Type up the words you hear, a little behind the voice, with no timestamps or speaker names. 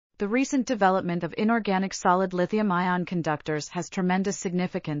The recent development of inorganic solid lithium-ion conductors has tremendous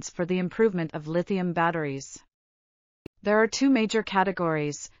significance for the improvement of lithium batteries. There are two major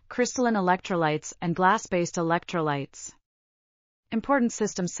categories: crystalline electrolytes and glass-based electrolytes. Important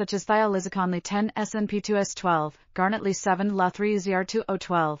systems such as thioliziconli 10 SNP2S12, garnetli 7 La 3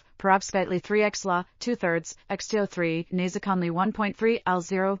 ZR2012, perovskitli 3X La 2/3, XTO3, naziconli 1.3 Al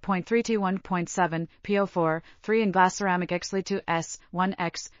 0.3T1.7, PO4, 3 and glass ceramic XLI 2S,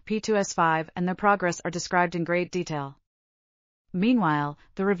 1X, P2S5 and their progress are described in great detail. Meanwhile,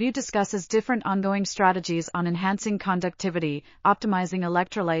 the review discusses different ongoing strategies on enhancing conductivity, optimizing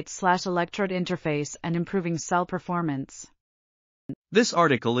electrolyte/electrode interface and improving cell performance. This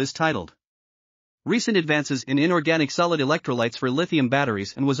article is titled Recent Advances in Inorganic Solid Electrolytes for Lithium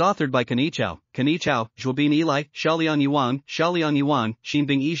Batteries and was authored by eCao, Zhuobin Eli, Xiao-Liang Yuan,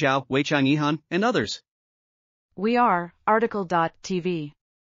 Xinbing eZhao, Wei-Qiang eHan, and others. We are article.tv.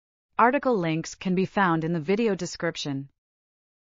 Article links can be found in the video description.